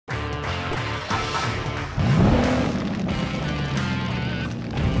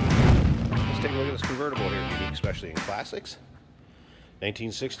especially in classics.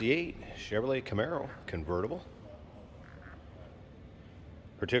 1968 Chevrolet Camaro convertible.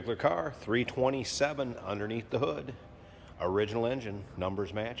 Particular car, 327 underneath the hood. Original engine,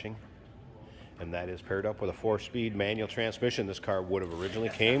 numbers matching. And that is paired up with a 4-speed manual transmission. This car would have originally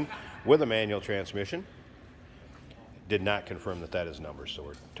came with a manual transmission. Did not confirm that that is numbers, so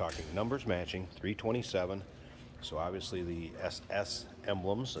we're talking numbers matching, 327. So obviously the SS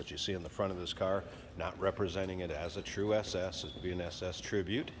emblems that you see in the front of this car, not representing it as a true SS, it would be an SS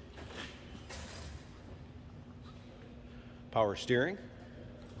tribute. Power steering.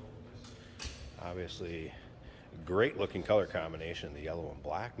 Obviously, great looking color combination, the yellow and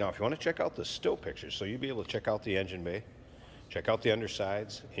black. Now, if you want to check out the still pictures, so you'll be able to check out the engine bay, check out the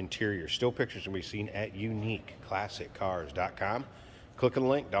undersides, interior. Still pictures can be seen at uniqueclassiccars.com. Click on the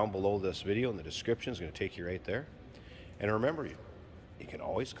link down below this video in the description. It's going to take you right there. And remember, you can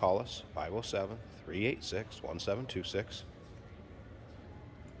always call us, 507-386-1726. Of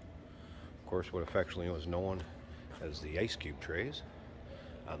course, what affectionately was known as the ice cube trays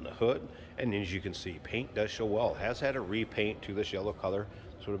on the hood. And as you can see, paint does show well. It has had a repaint to this yellow color.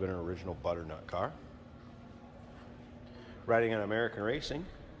 This would have been an original butternut car. Riding on American Racing,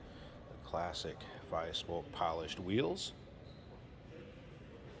 the classic 5-spoke polished wheels.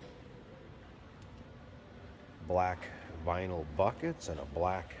 Black vinyl buckets and a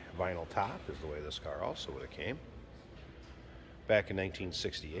black vinyl top is the way this car also would have came. Back in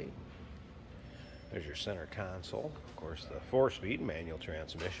 1968. There's your center console. Of course, the 4-speed manual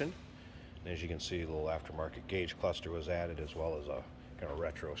transmission. And as you can see, a little aftermarket gauge cluster was added, as well as a kind of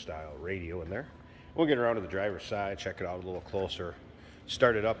retro style radio in there. We'll get around to the driver's side, check it out a little closer.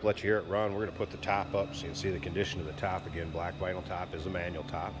 Start it up, let you hear it run. We're going to put the top up so you can see the condition of the top. Again, black vinyl top is a manual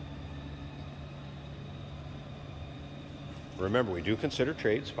top. Remember, we do consider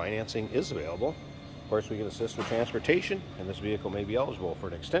trades. Financing is available. Of course, we can assist with transportation, and this vehicle may be eligible for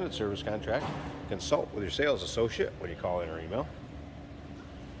an extended service contract. Consult with your sales associate when you call in or email.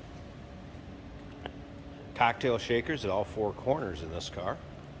 Cocktail shakers at all 4 corners in this car.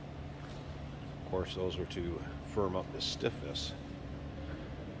 Of course, those were to firm up the stiffness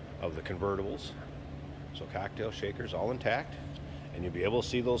of the convertibles. So cocktail shakers all intact. And you'll be able to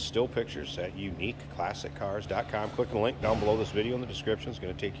see those still pictures at uniqueclassiccars.com. Click on the link down below this video in the description. It's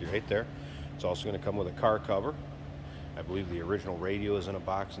going to take you right there. It's also going to come with a car cover. I believe the original radio is in a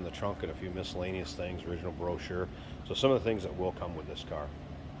box in the trunk and a few miscellaneous things, original brochure. So some of the things that will come with this car.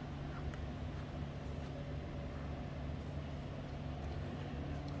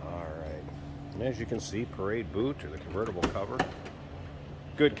 Alright, and as you can see, parade boot or the convertible cover.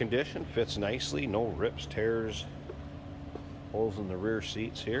 Good condition, fits nicely, no rips, tears, holes in the rear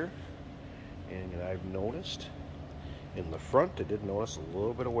seats here. And I've noticed in the front, I did notice a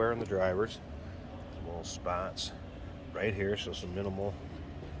little bit of wear in the drivers. Some little spots right here, so some minimal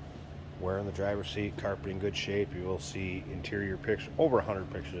wear in the driver's seat. Carpet in good shape. You will see interior pictures, over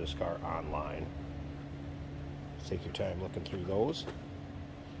 100 pictures of this car online. Take your time looking through those.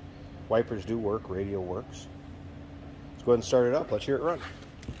 Wipers do work, radio works. Let's go ahead and start it up. Let's hear it run.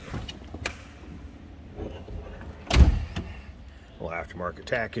 Little aftermarket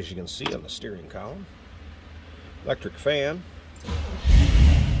tack, as you can see on the steering column. Electric fan.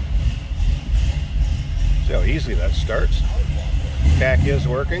 See how easily that starts. Tack is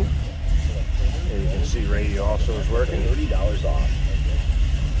working. And you can see radio also is working. $30 off.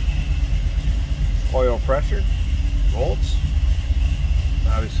 Oil pressure, volts.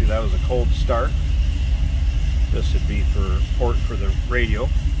 Obviously that was a cold start. This would be for port for the radio.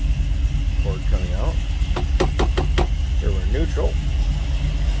 Cord coming out. Here we're neutral.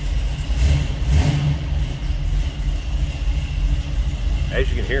 As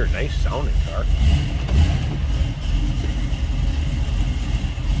you can hear, nice sounding car.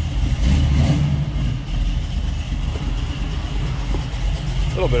 A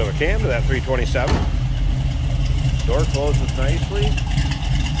little bit of a cam to that 327. Door closes nicely.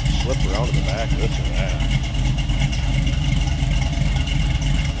 Slip around to the back, this and that.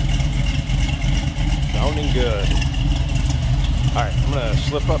 Sounding good. Alright, I'm going to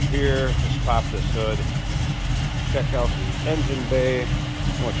slip up here, just pop this hood, check out the engine bay.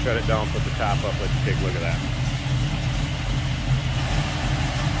 I'm going to shut it down, put the top up, let you take a look at that.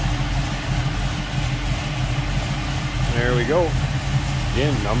 There we go.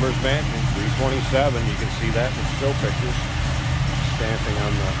 Again, numbers matching, 327. You can see that in the still pictures. Stamping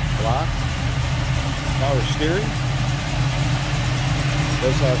on the block. Power steering.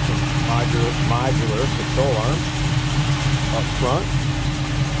 Does have some modular control arms up front.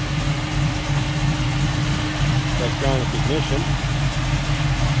 Electronic ignition.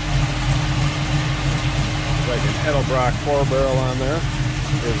 like an Edelbrock 4-barrel on there.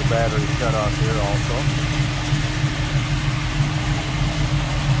 There's a battery shut off here also.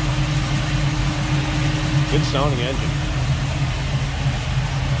 Good sounding engine.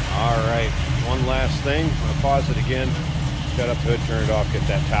 All right, one last thing. I'm gonna pause it again, shut up the hood, turn it off, get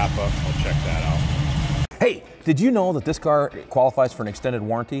that top up. I'll check that out. Hey, did you know that this car qualifies for an extended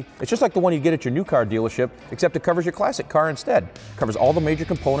warranty? It's just like the one you get at your new car dealership, except it covers your classic car instead. It covers all the major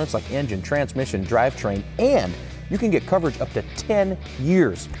components like engine, transmission, drivetrain, and you can get coverage up to 10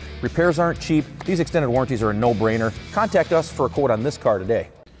 years. Repairs aren't cheap. These extended warranties are a no-brainer. Contact us for a quote on this car today.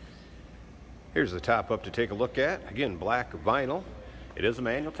 Here's the top up to take a look at. Again, black vinyl. It is a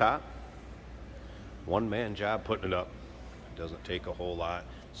manual top. One-man job putting it up. It doesn't take a whole lot.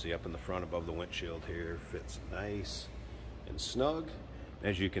 See up in the front above the windshield here, fits nice and snug.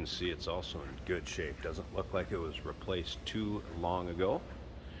 As you can see, it's also in good shape. Doesn't look like it was replaced too long ago.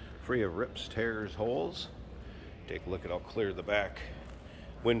 Free of rips, tears, holes. Take a look at how clear the back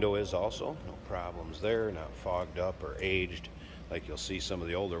window is also. No problems there, not fogged up or aged like you'll see some of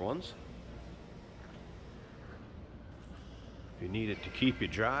the older ones. If you need it to keep you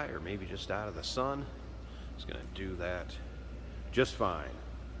dry or maybe just out of the sun, it's going to do that just fine.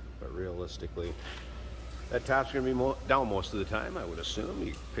 But realistically, that top's going to be down most of the time, I would assume.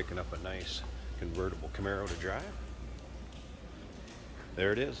 You're picking up a nice convertible Camaro to drive.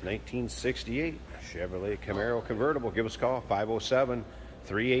 There it is, 1968 Chevrolet Camaro convertible. Give us a call, 507-386-1726,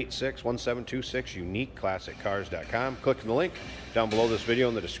 uniqueclassiccars.com. Click the link down below this video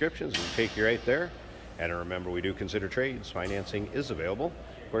in the descriptions and take you right there. And remember, we do consider trades. Financing is available.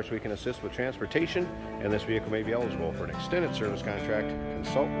 Of course, we can assist with transportation, and this vehicle may be eligible for an extended service contract.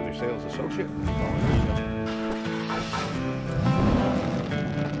 Consult with your sales associate.